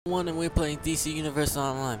One and we're playing DC Universe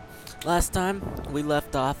Online. Last time we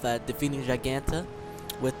left off at defeating Giganta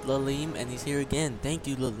with Lalim, and he's here again. Thank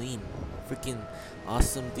you, Lalim. Freaking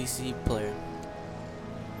awesome DC player.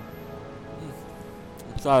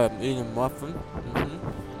 I'm sorry, I'm eating a muffin.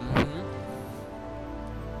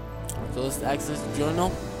 So let's access the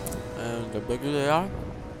journal, and the bigger they are,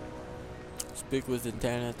 speak with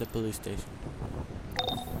Intana at the police station.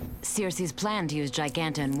 Circe's plan to use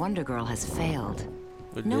Giganta and Wonder Girl has failed.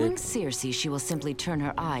 Knowing Circe, she will simply turn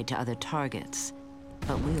her eye to other targets.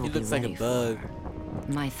 But we will be ready. He looks like a bug.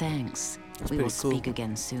 My thanks. We will speak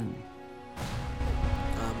again soon.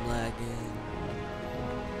 I'm lagging.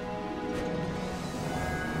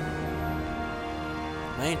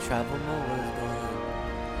 Am I in travel mode? What is going on?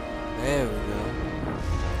 There we go.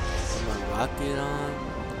 Put my rocket on.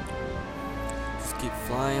 Just keep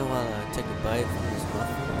flying while I take a bite from this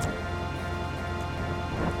muffin.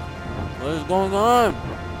 What is going on?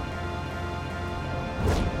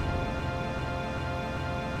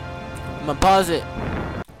 I'm gonna pause it.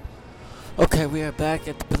 Okay, we are back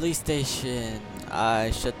at the police station.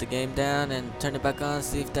 I shut the game down and turned it back on,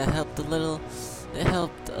 see if that helped a little. It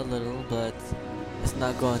helped a little, but it's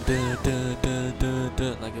not going dun, dun, dun, dun,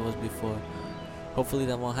 dun, like it was before. Hopefully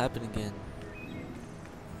that won't happen again.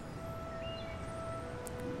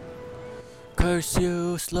 Curse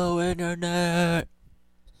you, slow internet.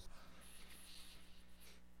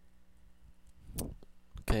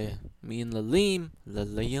 Okay, me and Lalim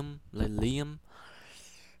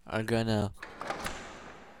are gonna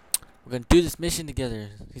we're gonna do this mission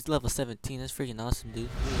together. He's level 17. That's freaking awesome, dude.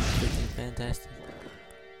 Freaking fantastic.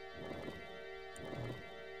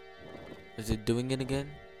 Is it doing it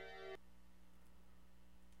again?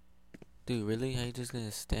 Dude, really? How you just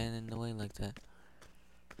gonna stand in the way like that?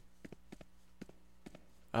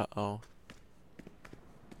 Uh-oh.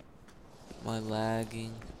 Am I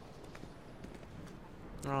lagging?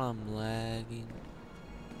 Oh, I'm lagging.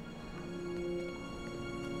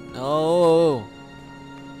 No!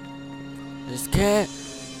 This can't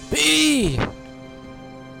be!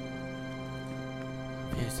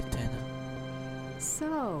 Here's the tenor.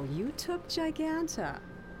 So, you took Giganta.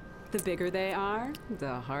 The bigger they are,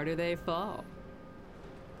 the harder they fall.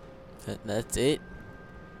 That's it?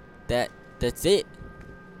 That's it?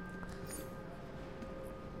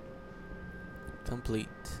 Complete.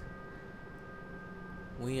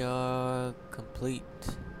 We are complete.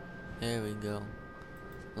 There we go.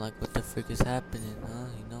 Like, what the frick is happening, huh?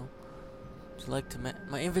 You know? Just like to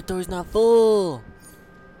my inventory's not full.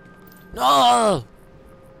 No!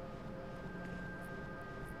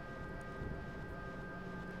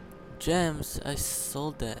 Gems, I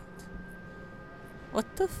sold that.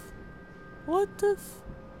 What the What the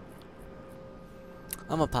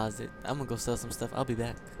I'ma pause it. I'm gonna go sell some stuff. I'll be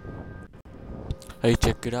back. Hey,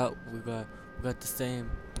 check it out. We got the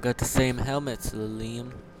same helmets,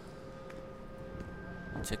 Liam.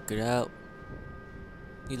 Check it out.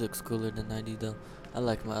 He looks cooler than I do, though. I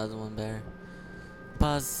like my other one better.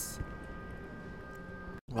 Pause.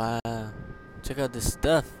 Wow. Check out this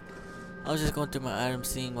stuff. I was just going through my items,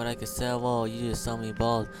 seeing what I could sell. Whoa, you just saw me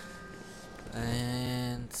bald.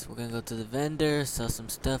 And we're gonna go to the vendor, sell some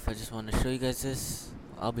stuff. I just want to show you guys this.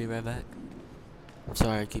 I'll be right back. I'm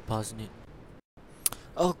sorry, I keep pausing it.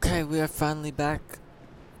 Okay, we are finally back.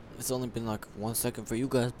 It's only been like 1 second for you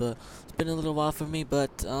guys, but it's been a little while for me.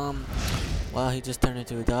 But wow, he just turned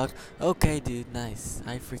into a dog. Okay, dude, nice.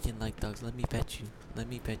 I freaking like dogs. Let me pet you. Let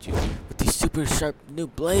me pet you with these super sharp new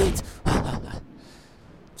blades.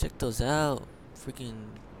 Check those out. Freaking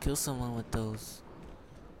kill someone with those.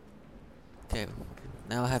 Okay,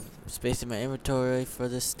 now I have space in my inventory for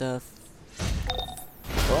this stuff.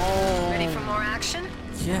 Oh. Ready for more action?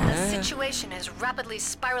 Yeah. The situation is rapidly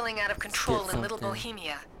spiraling out of control in Little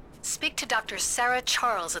Bohemia. Speak to Dr. Sarah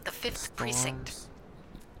Charles at the 5th Precinct.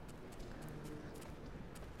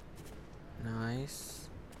 Nice.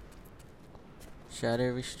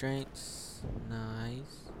 Shatter restraints.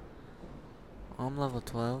 Nice. I'm level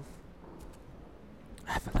 12.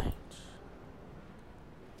 Avalanche.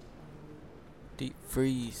 Deep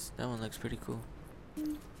freeze. That one looks pretty cool.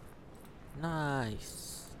 Nice.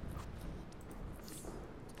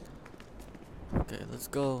 Okay, let's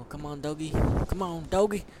go. Come on, doggy. Come on,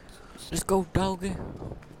 doggy. Let's go, doggy.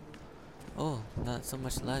 Oh, not so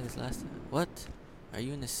much lag as last time. What? Are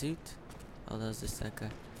you in a suit? Oh, that was just that guy.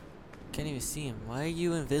 Can't even see him. Why are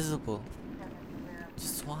you invisible?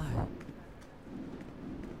 Just why?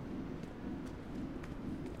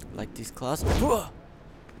 Like these claws?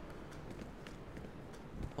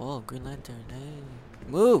 Oh, Green Lantern. Hey.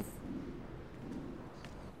 Move!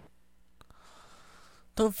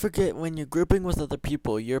 Don't forget, when you're grouping with other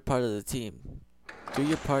people, you're part of the team. Do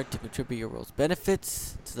your part to contribute your role's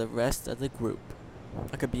benefits to the rest of the group.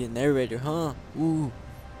 I could be a narrator, huh? Ooh.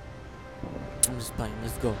 I'm just playing.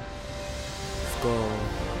 Let's go. Let's go.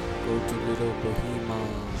 Go to Little Bohemia.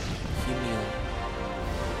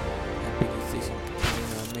 And Biggie Station,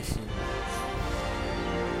 continue our mission.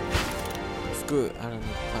 Screw it. I don't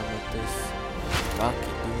need to climb like this.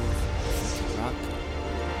 Rocket, dude. Freaking rocket.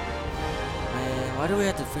 Man, why do we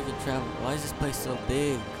have to freaking travel? Why is this place so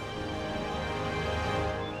big?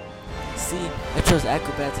 See, I chose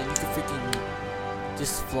acrobats and you can freaking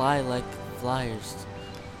just fly like flyers.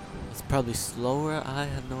 It's probably slower. I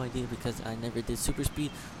have no idea because I never did super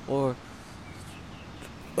speed or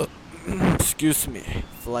excuse me,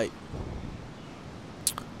 flight.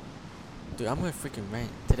 Dude, I'm gonna freaking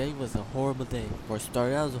rant. Today was a horrible day. Or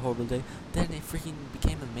started out as a horrible day, then it freaking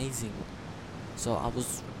became amazing. So I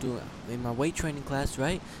was doing in my weight training class,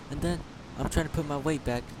 right? And then I'm trying to put my weight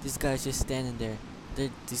back. This guy's just standing there.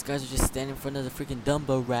 These guys are just standing in front of the freaking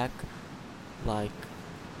dumbbell rack, like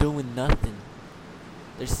doing nothing.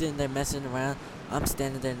 They're sitting there messing around. I'm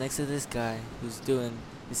standing there next to this guy who's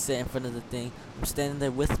sitting in front of the thing. I'm standing there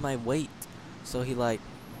with my weight. So he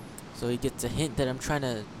gets a hint that I'm trying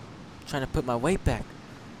to put my weight back.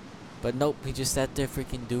 But nope, he just sat there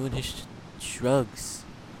freaking doing his shrugs.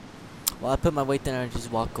 Well, I put my weight down and I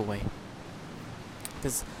just walk away.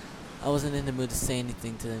 Cause I wasn't in the mood to say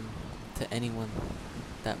anything to anyone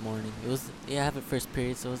that morning. It was, I have it first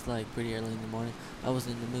period, so it was like pretty early in the morning. I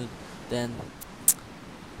wasn't in the mood. Then,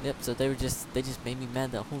 yep, so they just made me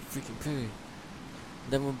mad that whole freaking period.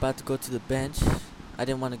 Then we're about to go to the bench. I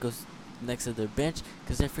didn't want to go next to their bench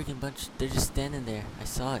because they're just standing there. I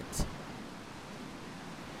saw it.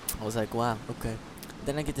 I was like, wow, okay.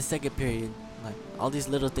 Then I get the second period. Like, all these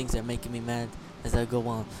little things are making me mad as I go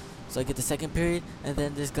on. So I get the second period, and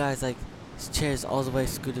then this guy's like, his chair's all the way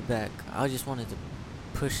scooted back. I just wanted to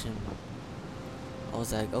push him. I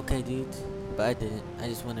was like, okay, dude. But I didn't. I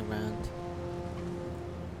just went around.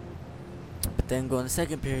 But then going the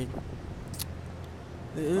second period,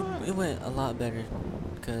 it went a lot better.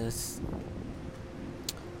 Because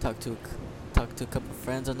talked to a couple of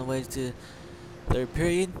friends on the way to third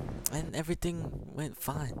period, and everything went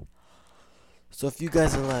fine. So if you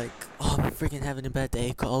guys are like, oh, I'm freaking having a bad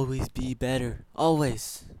day, it could always be better.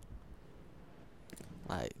 Always.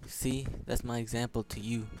 Like, see, that's my example to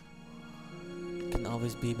you. It can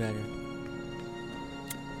always be better.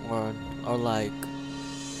 Or like,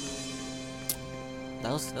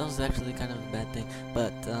 that was actually kind of a bad thing.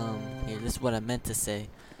 But here, this is what I meant to say.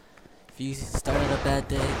 If you start out a bad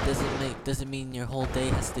day, doesn't mean your whole day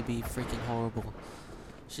has to be freaking horrible.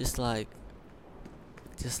 It's just like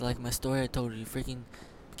my story I told you, freaking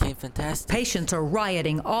became fantastic. Patients are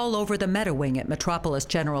rioting all over the Meta Wing at Metropolis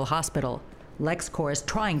General Hospital. LexCorp is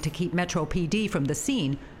trying to keep Metro PD from the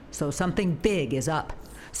scene, so something big is up.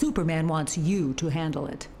 Superman wants you to handle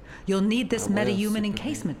it. You'll need this metahuman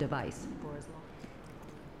encasement device.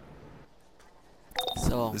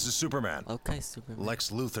 So, this is Superman. Okay, Superman.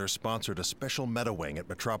 Lex Luthor sponsored a special Meta Wing at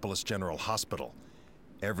Metropolis General Hospital.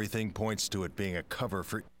 Everything points to it being a cover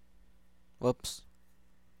for... Whoops.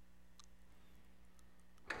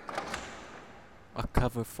 A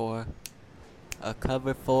cover for...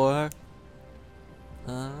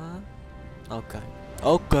 Okay.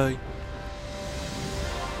 Okay.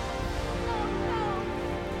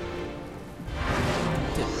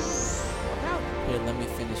 Here, let me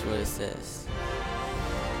finish what it says.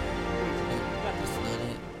 That's not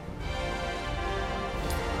it.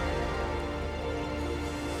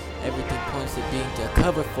 Everything points to being a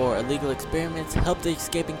cover for illegal experiments. Help the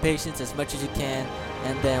escaping patients as much as you can,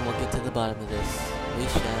 and then we'll get to the bottom of this. We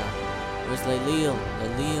shall. Where's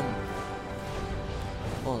Liam?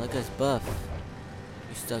 Oh, that guy's buff.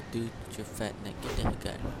 You stuck, dude. With your fat neck. Get the heck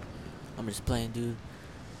out of here. I'm just playing, dude.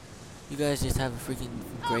 You guys just have a freaking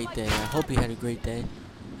great day. I hope you had a great day.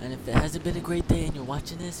 And if it hasn't been a great day and you're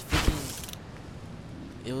watching this, freaking...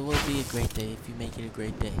 It will be a great day if you make it a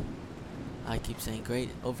great day. I keep saying great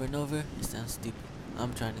over and over. It sounds stupid.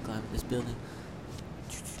 I'm trying to climb this building.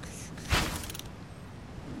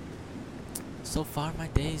 So far, my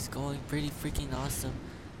day is going pretty freaking awesome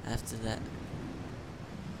after that.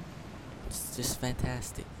 It's just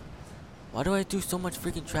fantastic. Why do I do so much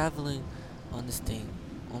freaking traveling on this thing?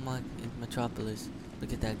 Oh my, in Metropolis.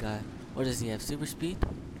 Look at that guy. What does he have? Super speed?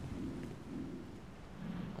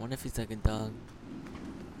 I wonder if he's like a dog.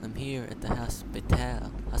 I'm here at the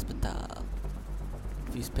hospital.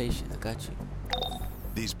 If he's patient, I got you.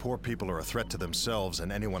 These poor people are a threat to themselves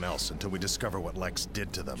and anyone else until we discover what Lex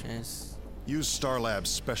did to them. Use Starlab's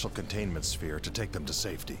special containment sphere to take them to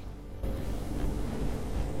safety.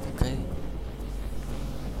 Okay.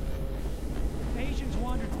 Patients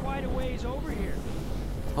wandered quite a ways over here.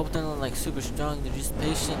 Hope they're not like super strong. They're just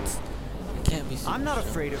patients. They can't be super I'm not strong.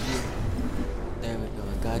 afraid of you. There we go.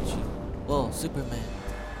 I got you. Whoa, Superman.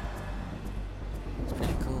 It's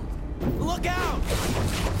pretty cool. Look out!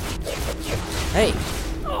 Hey!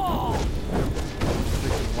 Oh!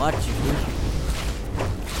 Freaking watch you,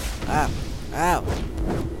 dude. Ow. Ow.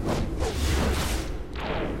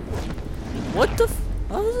 What the f-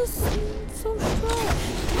 How is this so strong?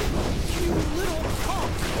 You little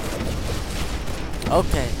punk!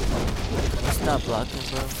 Okay. Stop blocking,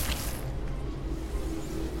 bro.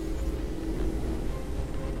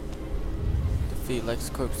 Defeat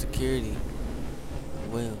LexCorp security.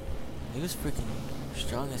 Well, he was freaking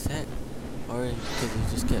strong as heck. Or because he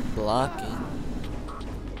just kept blocking.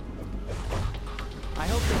 I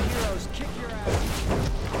hope the heroes kick your ass.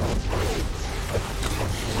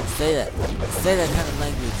 Say that kind of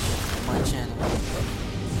language on my channel.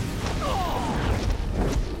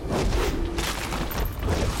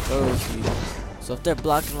 Throws you. So if they're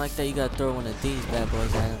blocking like that, you gotta throw one of these bad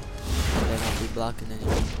boys at them. They won't be blocking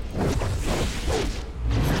anymore.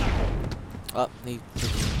 Oh, he.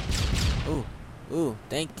 Ooh,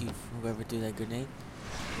 thank you, whoever threw that grenade.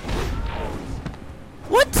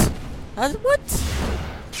 What? What?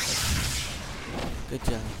 Good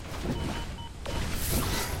job.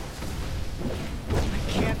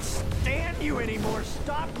 I can't stand you anymore.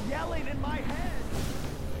 Stop yelling in my head.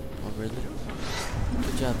 Oh, really?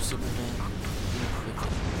 Good job, Superman.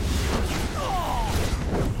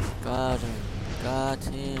 Got him. Got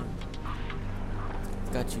him.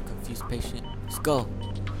 Got you, confused patient. Let's go.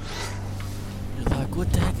 You're like,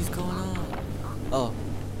 what the heck is going on? Oh,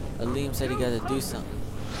 Aleem said he gotta do something.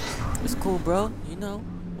 It's cool, bro. You know,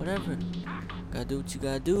 whatever. Gotta do what you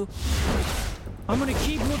gotta do. I'm gonna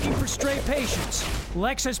keep looking for stray patients.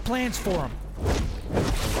 Lex has plans for them.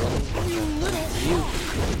 You little... You.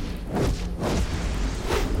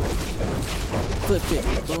 Flip it.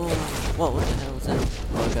 Boom. Whoa, what the hell was that?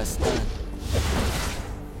 Oh, I got stunned.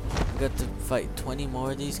 I got to fight 20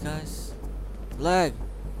 more of these guys. Lag.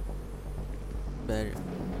 Better.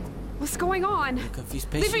 What's going on? You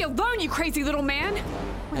confused Leave patient. me alone, you crazy little man!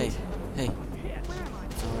 Hey, hey.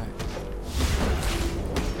 It's alright.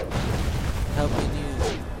 Helping you.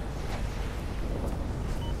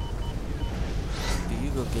 Do you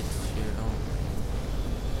go get this shit on?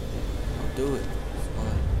 Don't do it. It's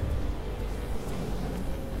fine.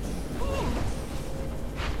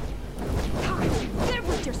 Live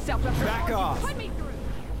with yourself after Back all off. you put me through!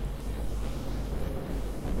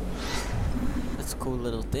 That's a cool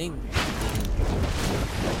little thing.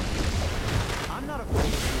 I'm not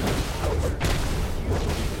afraid of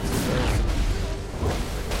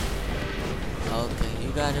Okay,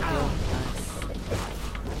 you got it, bro.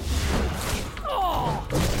 Nice.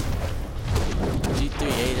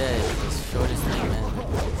 G3A is the shortest thing, man.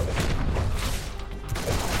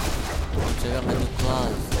 Check out my new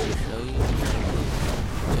claws. Let me show you.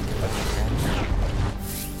 Check it out.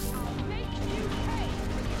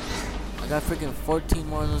 I got freaking 14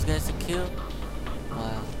 more of those guys to kill.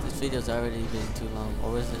 Wow, this video's already been too long.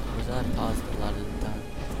 Or was I paused a lot of the time?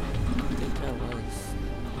 I think I was.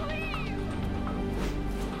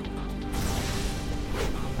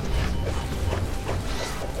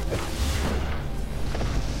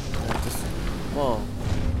 Whoa.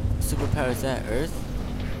 Superpower is that Earth?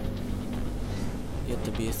 You have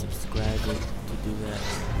to be a subscriber to do that.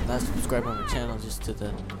 Not subscribe on my channel, just to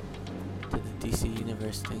the DC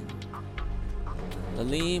Universe thing.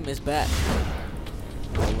 Aleem is back.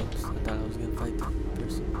 Oh, whoops. I thought I was gonna fight that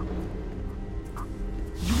person.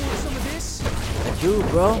 You want some of this? I do,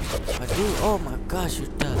 bro. I do. Oh my gosh, you're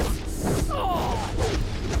tough.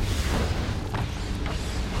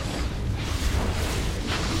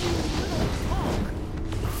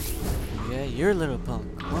 Yeah, you're a little punk,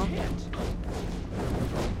 huh? You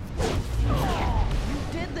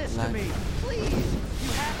did this to Like- me. Please.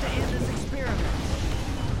 You have to end this experiment.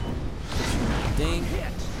 Ding.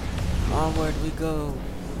 Hit. Onward we go.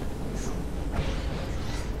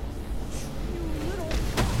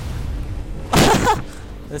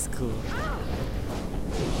 That's cool.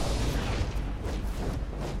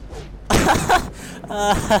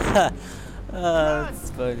 That's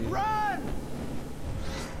funny. Run!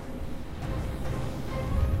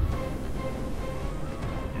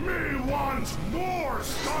 Me wants more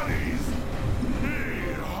studies.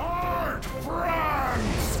 Me heart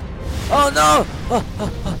friends. Oh no!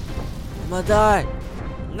 I'm gonna die.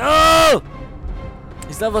 No!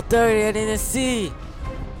 He's level 30, I didn't see.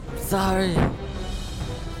 I'm sorry.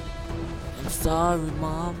 I'm sorry,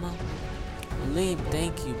 Mama. Liam,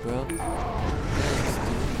 thank you, bro. Thanks,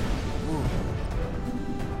 dude. Ooh.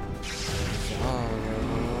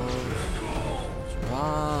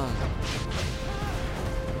 Strong.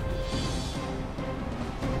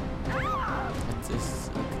 That's this.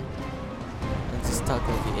 Okay. Let's just talk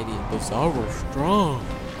like an idiot. Bizarro strong.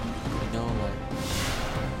 You know, like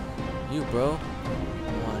you, bro. I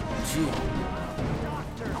want you.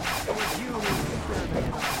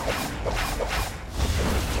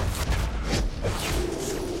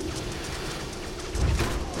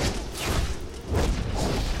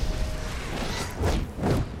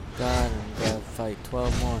 God, I'm gonna fight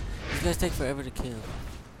 12 more. These guys take forever to kill.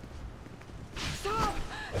 Stop!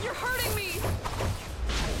 You're hurting me!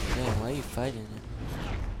 Damn, why are you fighting it?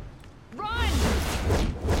 Run!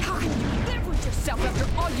 How can you live with yourself after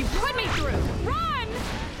all you put me through? Run!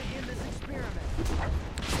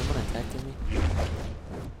 Someone attacking me?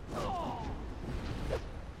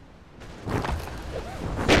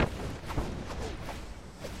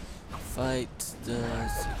 Fight the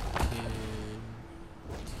security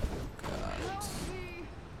guard.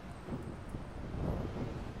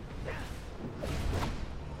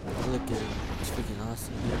 Look at it. It's freaking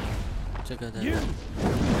awesome, dude. Check out that. It's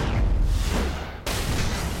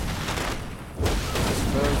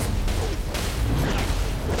frozen.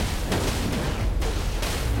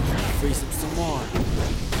 Freeze him some more.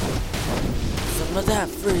 Some of that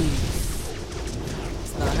freeze.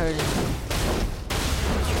 It's not hurting him.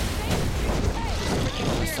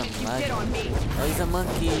 There's some lag. Oh, he's a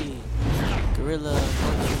monkey. Gorilla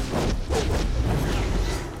monkey.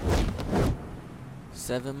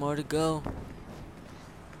 7 more to go.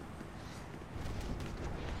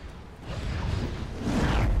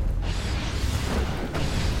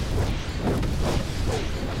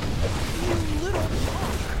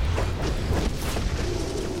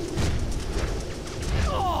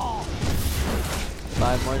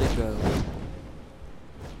 Five more to go.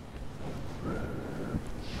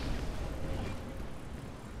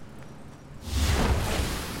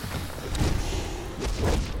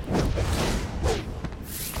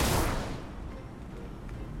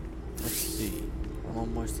 Let's see.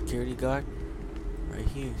 One more security guard. Right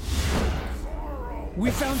here. We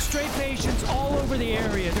found stray patients all over the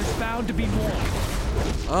area. There's bound to be more.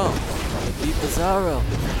 Oh, beat Bizarro.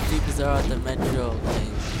 Beat Bizarro at the Metro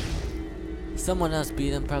thing. Someone else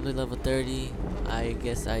beat him, probably level 30. I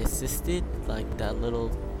guess I assisted, like that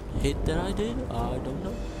little hit that I did. I don't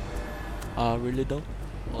know. I really don't.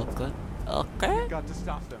 Okay. Okay. Got to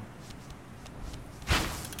stop them.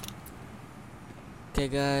 Okay,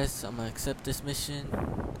 guys, I'm gonna accept this mission.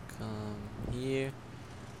 Come here.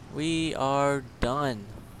 We are done.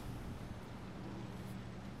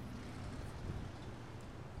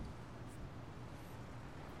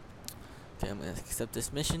 Okay, I'm gonna accept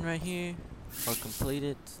this mission right here. Or complete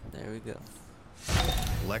it. There we go.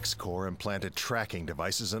 LexCorp implanted tracking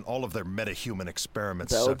devices in all of their metahuman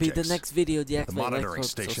experiments. That will be the next video. The monitoring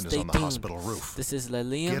station is on the hospital roof. This is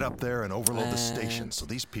Liam. Get up there and overload the station so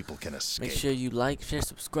these people can escape. Make sure you like, share,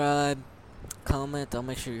 subscribe, comment. I'll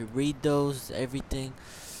make sure you read those, everything.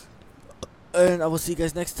 And I will see you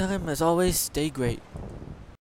guys next time. As always, stay great.